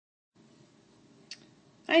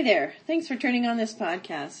Hi there. Thanks for turning on this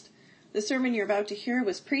podcast. The sermon you're about to hear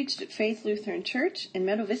was preached at Faith Lutheran Church in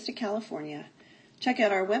Meadow Vista, California. Check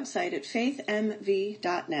out our website at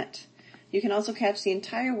faithmv.net. You can also catch the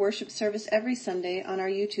entire worship service every Sunday on our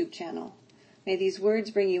YouTube channel. May these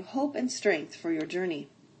words bring you hope and strength for your journey.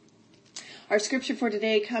 Our scripture for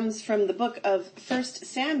today comes from the book of 1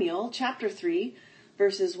 Samuel, chapter 3,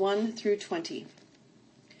 verses 1 through 20.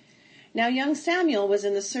 Now young Samuel was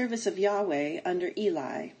in the service of Yahweh under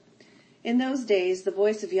Eli. In those days the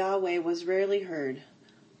voice of Yahweh was rarely heard.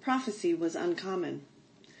 Prophecy was uncommon.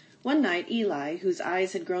 One night Eli, whose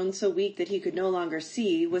eyes had grown so weak that he could no longer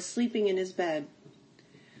see, was sleeping in his bed.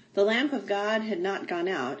 The lamp of God had not gone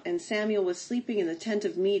out, and Samuel was sleeping in the tent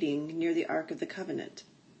of meeting near the Ark of the Covenant.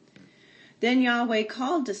 Then Yahweh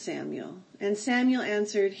called to Samuel, and Samuel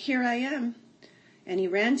answered, "Here I am." And he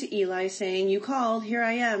ran to Eli, saying, "You called, here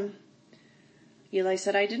I am." Eli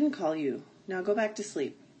said, "I didn't call you. Now go back to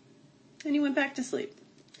sleep." And he went back to sleep.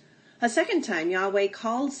 A second time Yahweh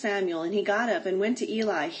called Samuel, and he got up and went to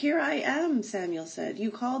Eli. "Here I am," Samuel said.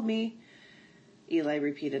 "You called me." Eli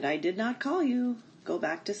repeated, "I did not call you. Go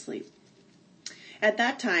back to sleep." At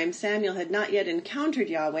that time Samuel had not yet encountered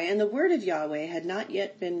Yahweh, and the word of Yahweh had not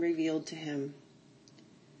yet been revealed to him.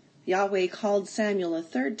 Yahweh called Samuel a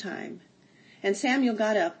third time, and Samuel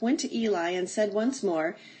got up, went to Eli, and said once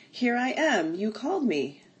more, "Here I am, you called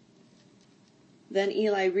me." Then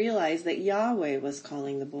Eli realized that Yahweh was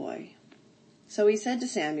calling the boy. So he said to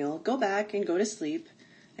Samuel, "Go back and go to sleep,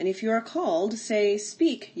 and if you are called, say,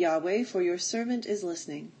 'Speak, Yahweh, for your servant is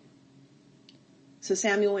listening.'" So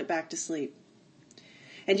Samuel went back to sleep.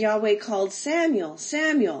 And Yahweh called, "Samuel,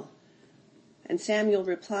 Samuel." And Samuel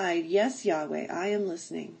replied, "Yes, Yahweh, I am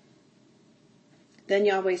listening." Then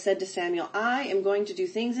Yahweh said to Samuel, "I am going to do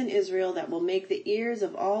things in Israel that will make the ears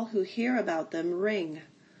of all who hear about them ring.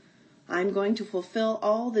 I am going to fulfill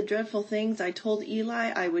all the dreadful things I told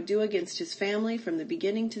Eli I would do against his family from the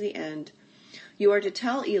beginning to the end. You are to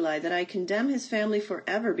tell Eli that I condemn his family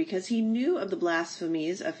forever because he knew of the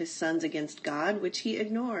blasphemies of his sons against God, which he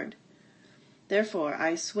ignored. Therefore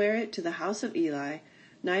I swear it to the house of Eli,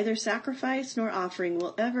 neither sacrifice nor offering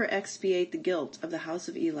will ever expiate the guilt of the house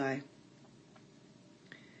of Eli."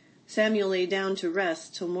 Samuel lay down to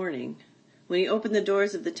rest till morning. When he opened the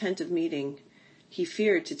doors of the tent of meeting, he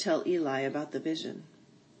feared to tell Eli about the vision.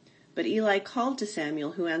 But Eli called to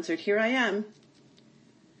Samuel, who answered, "Here I am."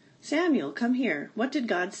 "Samuel, come here. What did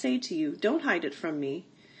God say to you? Don't hide it from me.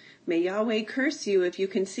 May Yahweh curse you if you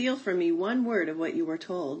conceal from me one word of what you were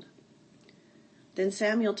told." Then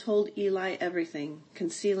Samuel told Eli everything,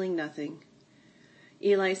 concealing nothing.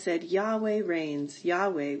 Eli said, "Yahweh reigns.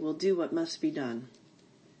 Yahweh will do what must be done."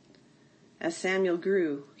 As Samuel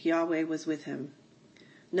grew, Yahweh was with him.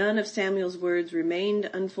 None of Samuel's words remained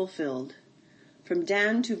unfulfilled. From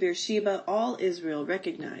Dan to Beersheba, all Israel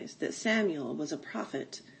recognized that Samuel was a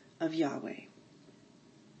prophet of Yahweh.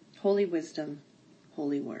 Holy wisdom,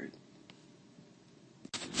 holy word.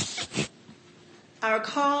 Our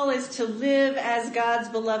call is to live as God's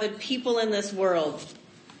beloved people in this world.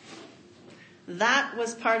 That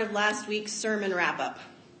was part of last week's sermon wrap-up.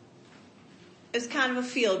 It was kind of a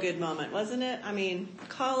feel-good moment, wasn't it? I mean,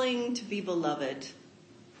 calling to be beloved.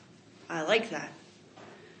 I like that.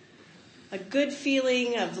 A good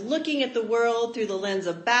feeling of looking at the world through the lens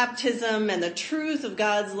of baptism and the truth of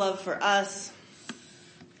God's love for us.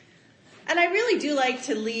 And I really do like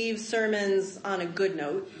to leave sermons on a good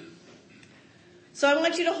note. So I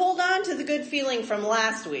want you to hold on to the good feeling from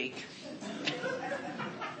last week.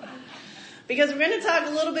 Because we're going to talk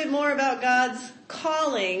a little bit more about God's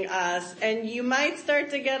calling us, and you might start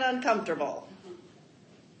to get uncomfortable.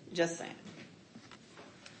 Just saying.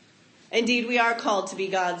 Indeed, we are called to be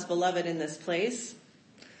God's beloved in this place.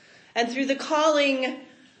 And through the calling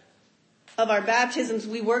of our baptisms,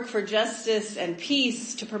 we work for justice and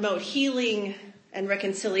peace to promote healing and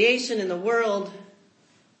reconciliation in the world.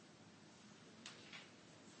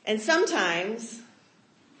 And sometimes,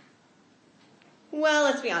 well,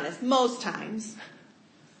 let's be honest, most times,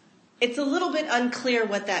 it's a little bit unclear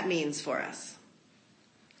what that means for us.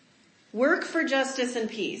 Work for justice and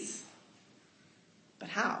peace. But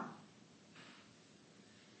how?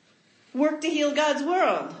 Work to heal God's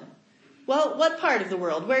world. Well, what part of the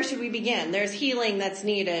world? Where should we begin? There's healing that's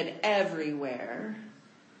needed everywhere.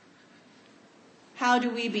 How do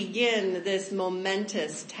we begin this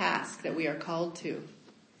momentous task that we are called to?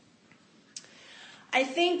 I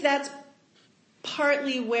think that's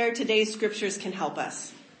partly where today's scriptures can help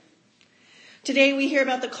us. Today we hear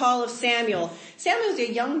about the call of Samuel. Samuel's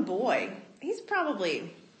a young boy. He's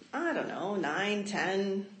probably, 9,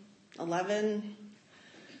 10, 11.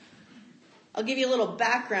 I'll give you a little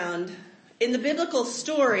background. In the biblical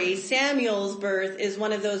story, Samuel's birth is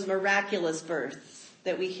one of those miraculous births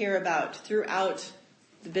that we hear about throughout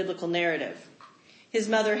the biblical narrative. His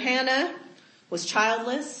mother Hannah was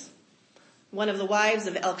childless, one of the wives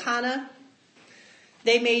of Elkanah.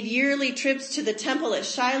 They made yearly trips to the temple at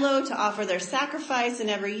Shiloh to offer their sacrifice, and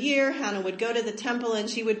every year Hannah would go to the temple and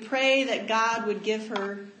she would pray that God would give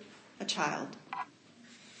her a child.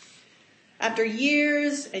 After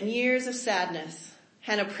years and years of sadness,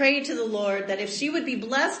 Hannah prayed to the Lord that if she would be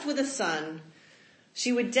blessed with a son,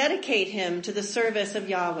 she would dedicate him to the service of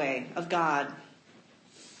Yahweh, of God.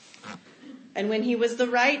 And when he was the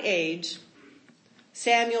right age,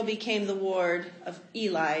 Samuel became the ward of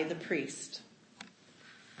Eli the priest.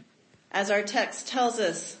 As our text tells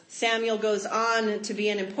us, Samuel goes on to be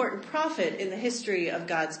an important prophet in the history of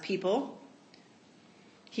God's people.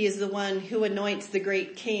 He is the one who anoints the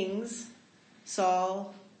great kings,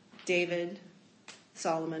 Saul, David,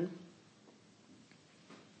 Solomon.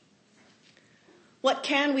 What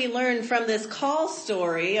can we learn from this call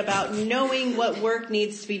story about knowing what work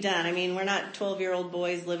needs to be done? I mean, we're not 12-year-old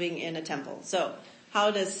boys living in a temple. So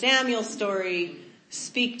how does Samuel's story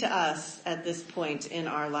speak to us at this point in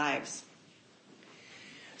our lives?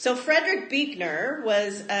 So Frederick Buechner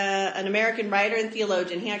was an American writer and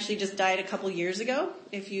theologian. He actually just died a couple years ago.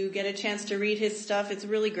 If you get a chance to read his stuff, it's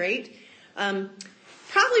really great.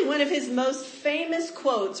 Probably one of his most famous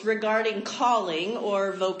quotes regarding calling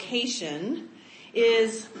or vocation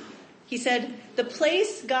is, he said, "The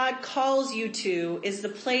place God calls you to is the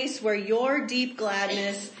place where your deep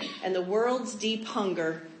gladness and the world's deep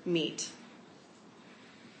hunger meet."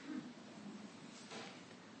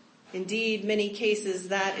 Indeed, many cases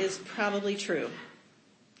that is probably true.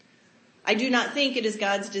 I do not think it is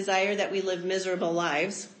God's desire that we live miserable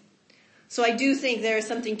lives. So I do think there is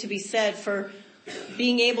something to be said for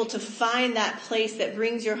being able to find that place that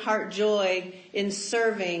brings your heart joy in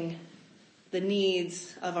serving the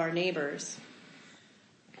needs of our neighbors.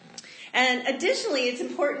 And additionally, it's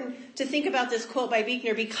important to think about this quote by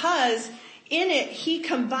Buechner because in it, he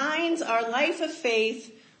combines our life of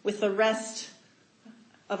faith with the rest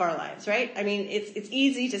of our lives, right? I mean, it's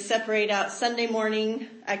easy to separate out Sunday morning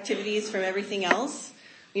activities from everything else.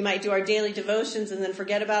 We might do our daily devotions and then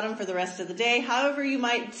forget about them for the rest of the day. However you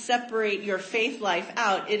might separate your faith life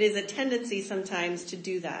out, it is a tendency sometimes to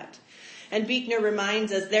do that. And Buechner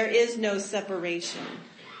reminds us there is no separation.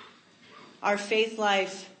 Our faith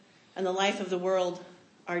life and the life of the world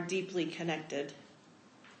are deeply connected.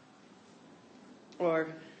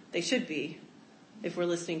 Or they should be if we're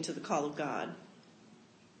listening to the call of God.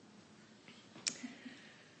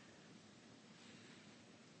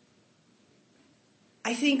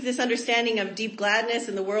 I think this understanding of deep gladness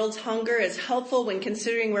and the world's hunger is helpful when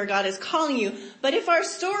considering where God is calling you. But if our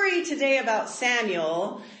story today about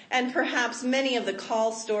Samuel, and perhaps many of the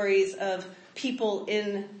call stories of people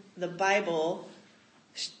in the Bible,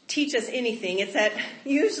 teach us anything, it's that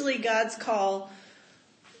usually God's call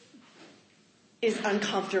is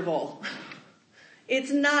uncomfortable.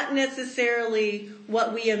 It's not necessarily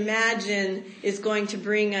what we imagine is going to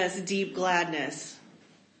bring us deep gladness.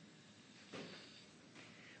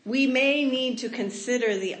 We may need to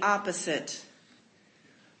consider the opposite.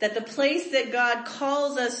 That the place that God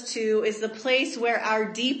calls us to is the place where our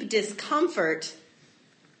deep discomfort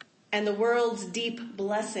and the world's deep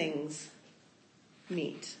blessings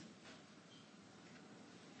meet.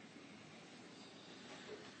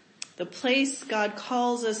 The place God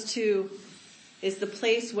calls us to is the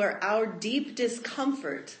place where our deep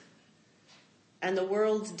discomfort and the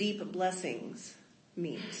world's deep blessings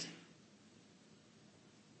meet.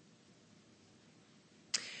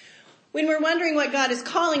 When we're wondering what God is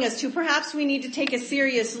calling us to, perhaps we need to take a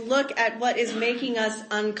serious look at what is making us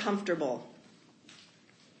uncomfortable.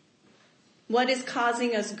 What is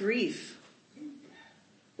causing us grief?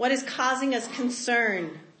 What is causing us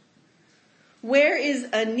concern? Where is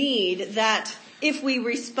a need that if we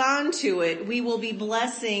respond to it, we will be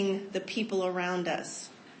blessing the people around us?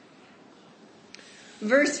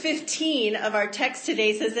 Verse 15 of our text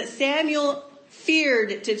today says that Samuel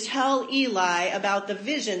feared to tell Eli about the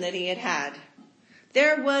vision that he had had.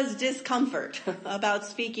 There was discomfort about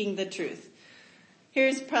speaking the truth.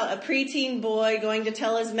 Here's a preteen boy going to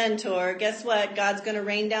tell his mentor, guess what? God's going to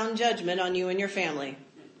rain down judgment on you and your family.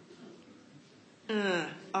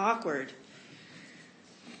 Awkward.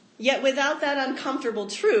 Yet without that uncomfortable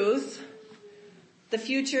truth, the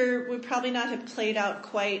future would probably not have played out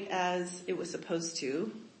quite as it was supposed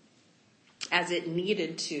to, as it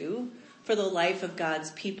needed to, for the life of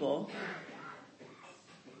God's people.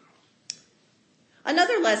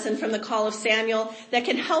 Another lesson from the call of Samuel that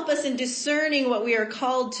can help us in discerning what we are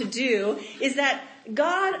called to do is that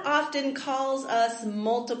God often calls us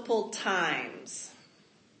multiple times.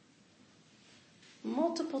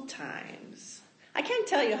 Multiple times. I can't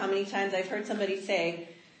tell you how many times I've heard somebody say,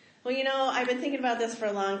 well, I've been thinking about this for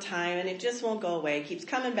a long time and it just won't go away. It keeps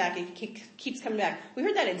coming back. It keeps coming back. We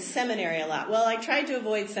heard that in seminary a lot. Well, I tried to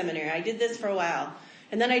avoid seminary. I did this for a while.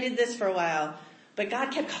 And then I did this for a while. But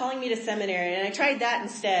God kept calling me to seminary and I tried that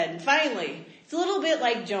instead. And finally, it's a little bit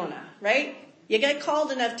like Jonah, right? You get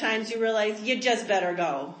called enough times, you realize you just better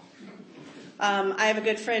go. I have a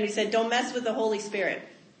good friend who said, don't mess with the Holy Spirit.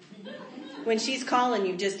 When she's calling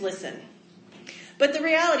you, just listen. But the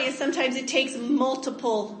reality is sometimes it takes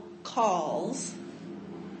multiple calls,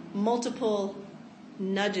 multiple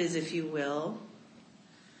nudges, if you will.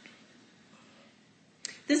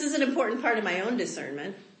 This is an important part of my own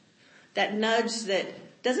discernment. That nudge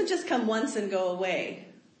that doesn't just come once and go away.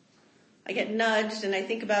 I get nudged and I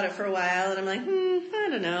think about it for a while and I'm like, I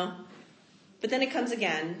don't know. But then it comes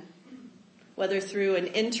again, whether through an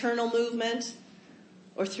internal movement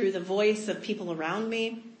or through the voice of people around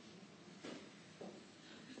me.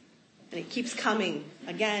 And it keeps coming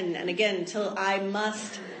again and again until I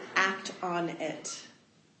must act on it.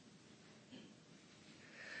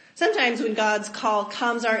 Sometimes when God's call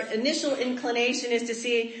comes, our initial inclination is to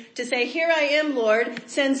say, here I am, Lord,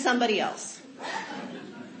 send somebody else.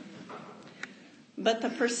 But the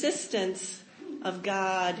persistence of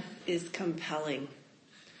God is compelling.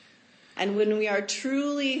 And when we are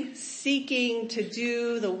truly seeking to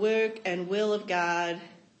do the work and will of God,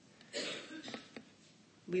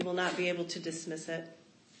 we will not be able to dismiss it.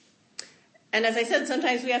 And as I said,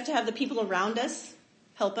 sometimes we have to have the people around us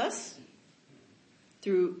help us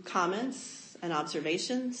through comments and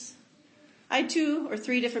observations. I had 2 or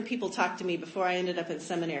 3 different people talk to me before I ended up at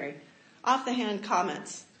seminary. Off the hand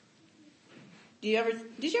comments. Did you ever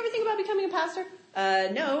think about becoming a pastor?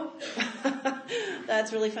 No.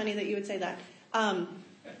 That's really funny that you would say that. A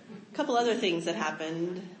couple other things that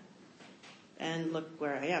happened, and look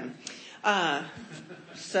where I am.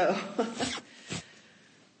 So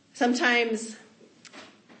sometimes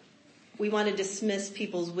we want to dismiss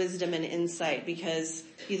people's wisdom and insight because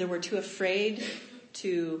either we're too afraid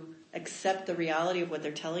to accept the reality of what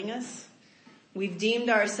they're telling us. We've deemed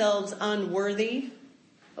ourselves unworthy.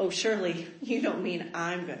 Oh, surely you don't mean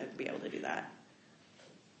I'm going to be able to do that.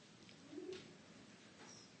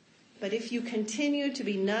 But if you continue to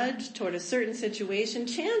be nudged toward a certain situation,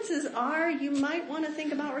 chances are you might want to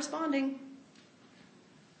think about responding.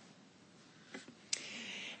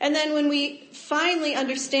 And then when we finally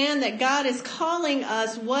understand that God is calling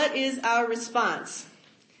us, what is our response?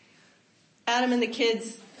 Adam and the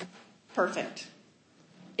kids, perfect.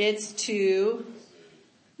 It's to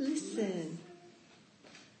listen.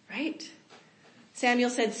 Right? Samuel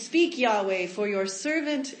said, speak, Yahweh, for your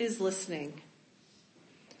servant is listening.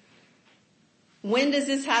 When does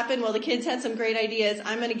this happen? Well, the kids had some great ideas.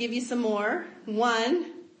 I'm going to give you some more. 1,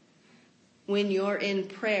 when you're in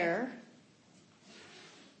prayer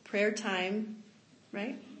time,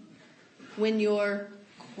 right? When you're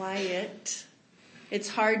quiet. It's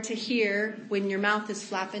hard to hear when your mouth is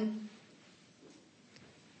flapping.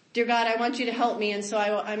 Dear God, I want you to help me, and so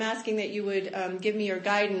I'm asking that you would give me your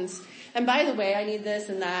guidance. And by the way, I need this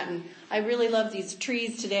and that, and I really love these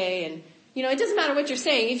trees today. And, it doesn't matter what you're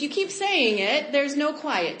saying. If you keep saying it, there's no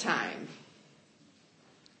quiet time.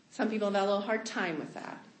 Some people have a little hard time with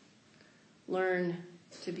that. Learn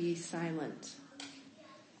to be silent.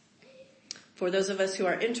 For those of us who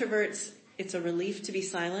are introverts, it's a relief to be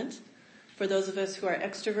silent. For those of us who are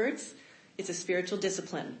extroverts, it's a spiritual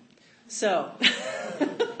discipline. So,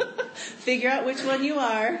 figure out which one you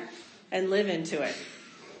are and live into it.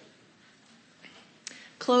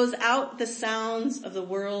 Close out the sounds of the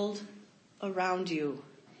world around you.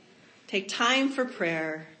 Take time for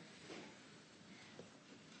prayer.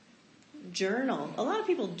 Journal. A lot of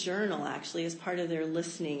people journal actually as part of their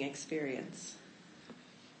listening experience.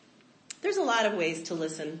 There's a lot of ways to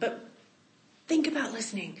listen, but think about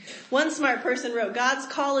listening. One smart person wrote, God's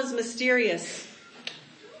call is mysterious.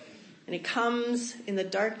 And it comes in the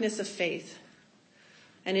darkness of faith.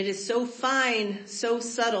 And it is so fine, so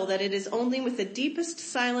subtle, that it is only with the deepest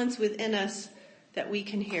silence within us that we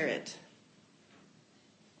can hear it.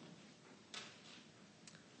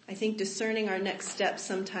 I think discerning our next step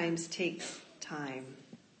sometimes takes time.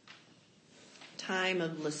 Time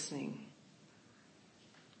of listening.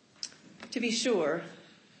 To be sure,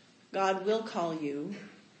 God will call you,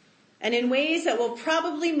 and in ways that will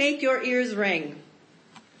probably make your ears ring.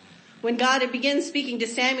 When God begins speaking to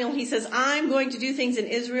Samuel, he says, I'm going to do things in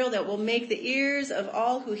Israel that will make the ears of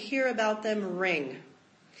all who hear about them ring.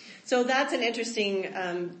 So that's an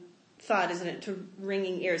interesting thought, isn't it, to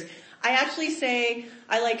ringing ears. I actually say,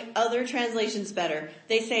 I like other translations better.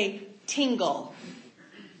 They say tingle.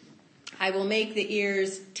 I will make the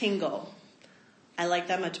ears tingle. I like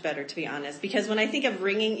that much better, to be honest. Because when I think of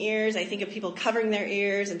ringing ears, I think of people covering their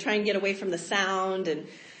ears and trying to get away from the sound. And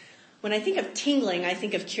when I think of tingling, I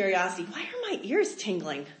think of curiosity. Why are my ears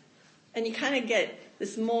tingling? And you kind of get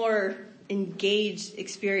this more engaged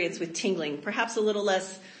experience with tingling. Perhaps a little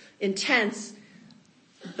less intense,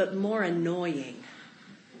 but more annoying.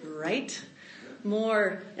 Right?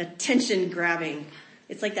 More attention grabbing.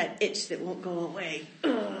 It's like that itch that won't go away.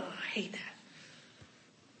 Ugh, I hate that.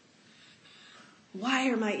 Why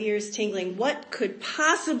are my ears tingling? What could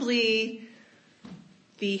possibly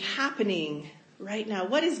be happening right now?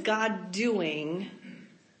 What is God doing?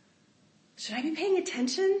 Should I be paying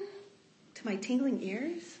attention to my tingling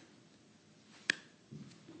ears?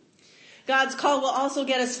 God's call will also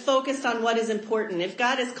get us focused on what is important. If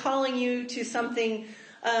God is calling you to something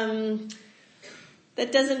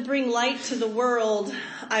that doesn't bring light to the world,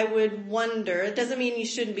 I would wonder. It doesn't mean you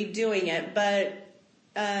shouldn't be doing it, but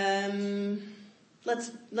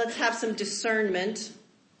let's have some discernment.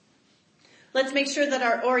 Let's make sure that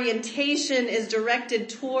our orientation is directed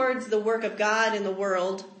towards the work of God in the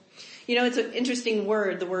world. You know, it's an interesting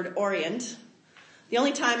word, the word orient. The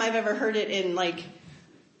only time I've ever heard it in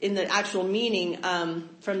the actual meaning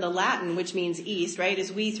from the Latin, which means east, right,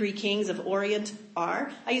 is we three kings of Orient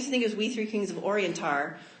are. I used to think it was we three kings of Orient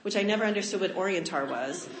are, which I never understood what Orientar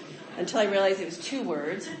was until I realized it was two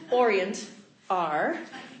words. Orient are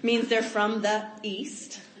means they're from the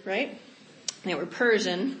east, right? They were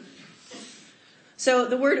Persian. So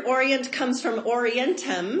the word orient comes from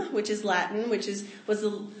orientem, which is Latin, which was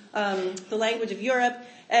the language of Europe.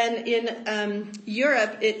 And in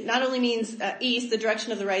Europe, it not only means east, the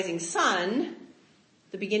direction of the rising sun,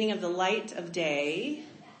 the beginning of the light of day,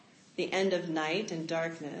 the end of night and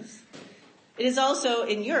darkness. It is also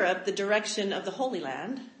in Europe the direction of the Holy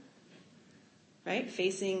Land, right?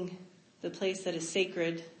 Facing the place that is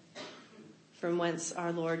sacred from whence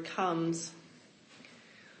our Lord comes.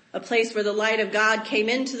 A place where the light of God came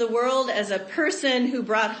into the world as a person who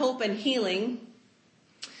brought hope and healing.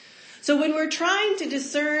 So when we're trying to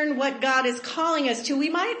discern what God is calling us to, we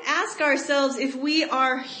might ask ourselves if what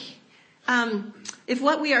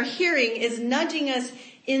we are hearing is nudging us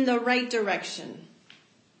in the right direction.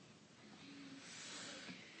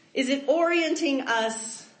 Is it orienting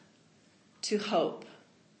us to hope,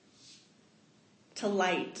 to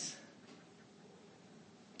light,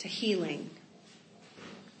 to healing?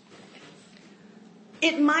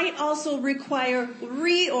 It might also require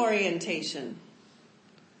reorientation,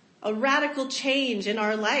 a radical change in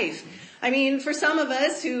our life. I mean, for some of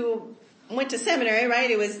us who went to seminary, right,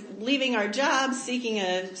 it was leaving our jobs, seeking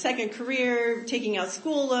a second career, taking out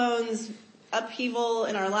school loans, upheaval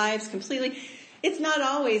in our lives completely. It's not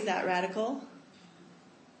always that radical.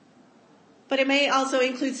 But it may also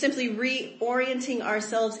include simply reorienting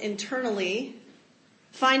ourselves internally,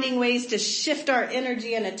 finding ways to shift our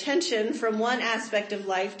energy and attention from one aspect of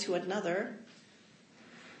life to another.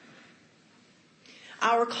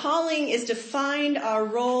 Our calling is to find our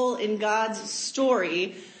role in God's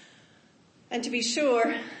story. And to be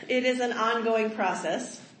sure, it is an ongoing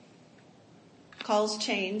process. Calls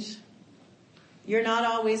change. You're not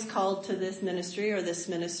always called to this ministry or this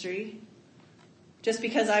ministry. Just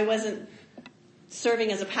because I wasn't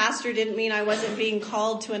serving as a pastor didn't mean I wasn't being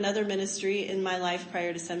called to another ministry in my life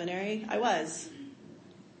prior to seminary. I was.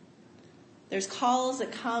 There's calls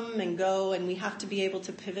that come and go, and we have to be able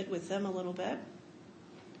to pivot with them a little bit.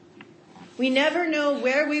 We never know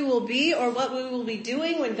where we will be or what we will be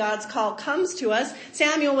doing when God's call comes to us.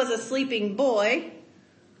 Samuel was a sleeping boy.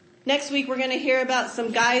 Next week we're going to hear about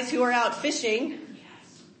some guys who are out fishing.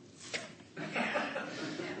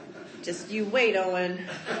 Just you wait, Owen.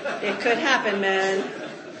 It could happen, man.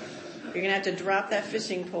 You're going to have to drop that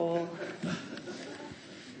fishing pole.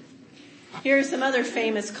 Here are some other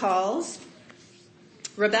famous calls.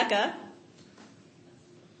 Rebecca,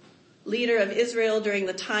 leader of Israel during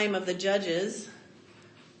the time of the judges.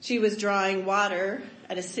 She was drawing water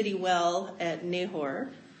at a city well at Nahor.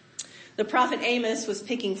 The prophet Amos was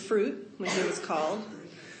picking fruit when he was called.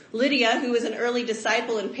 Lydia, who was an early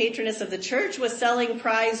disciple and patroness of the church, was selling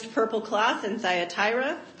prized purple cloth in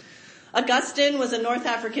Thyatira. Augustine was a North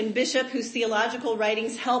African bishop whose theological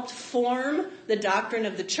writings helped form the doctrine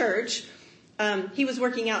of the church. He was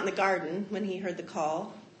working out in the garden when he heard the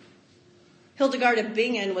call. Hildegard of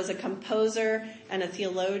Bingen was a composer and a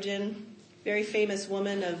theologian, very famous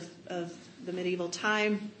woman of the medieval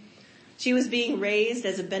time. She was being raised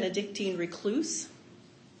as a Benedictine recluse.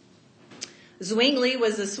 Zwingli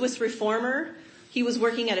was a Swiss reformer. He was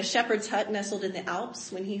working at a shepherd's hut nestled in the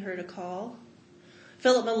Alps when he heard a call.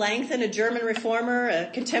 Philip Melanchthon, a German reformer,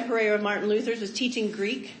 a contemporary of Martin Luther's, was teaching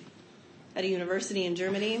Greek at a university in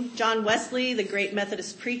Germany. John Wesley, the great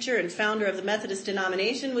Methodist preacher and founder of the Methodist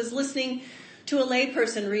denomination, was listening to a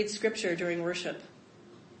layperson read scripture during worship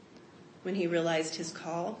when he realized his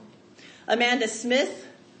call. Amanda Smith,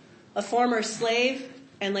 a former slave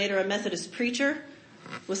and later a Methodist preacher,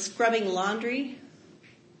 was scrubbing laundry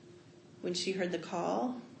when she heard the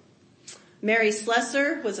call. Mary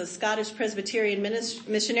Slessor was a Scottish Presbyterian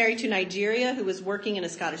missionary to Nigeria who was working in a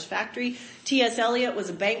Scottish factory. T.S. Eliot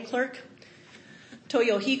was a bank clerk.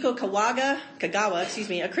 Toyohiko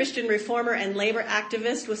Kagawa, a Christian reformer and labor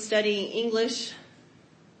activist, was studying English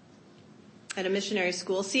at a missionary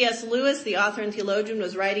school. C.S. Lewis, the author and theologian,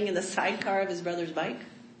 was riding in the sidecar of his brother's bike.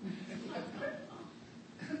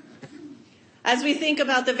 As we think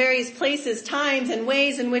about the various places, times, and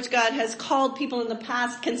ways in which God has called people in the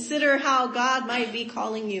past, consider how God might be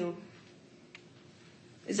calling you.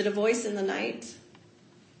 Is it a voice in the night?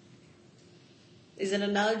 Is it a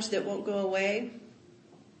nudge that won't go away?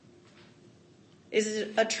 Is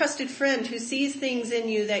it a trusted friend who sees things in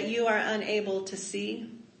you that you are unable to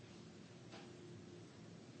see?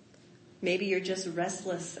 Maybe you're just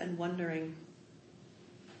restless and wondering.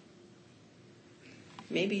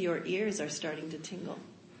 Maybe your ears are starting to tingle.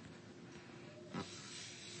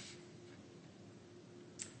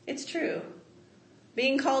 It's true.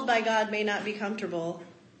 Being called by God may not be comfortable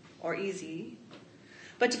or easy,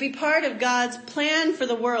 but to be part of God's plan for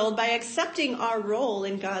the world by accepting our role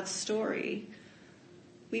in God's story,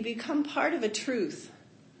 we become part of a truth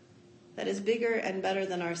that is bigger and better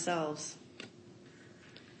than ourselves.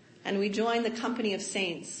 And we join the company of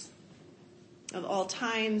saints of all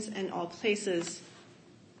times and all places,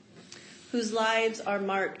 whose lives are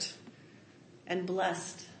marked and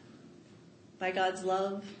blessed by God's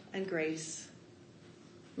love and grace,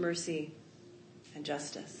 mercy and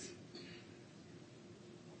justice.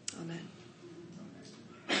 Amen.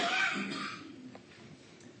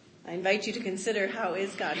 I invite you to consider, how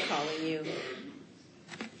is God calling you?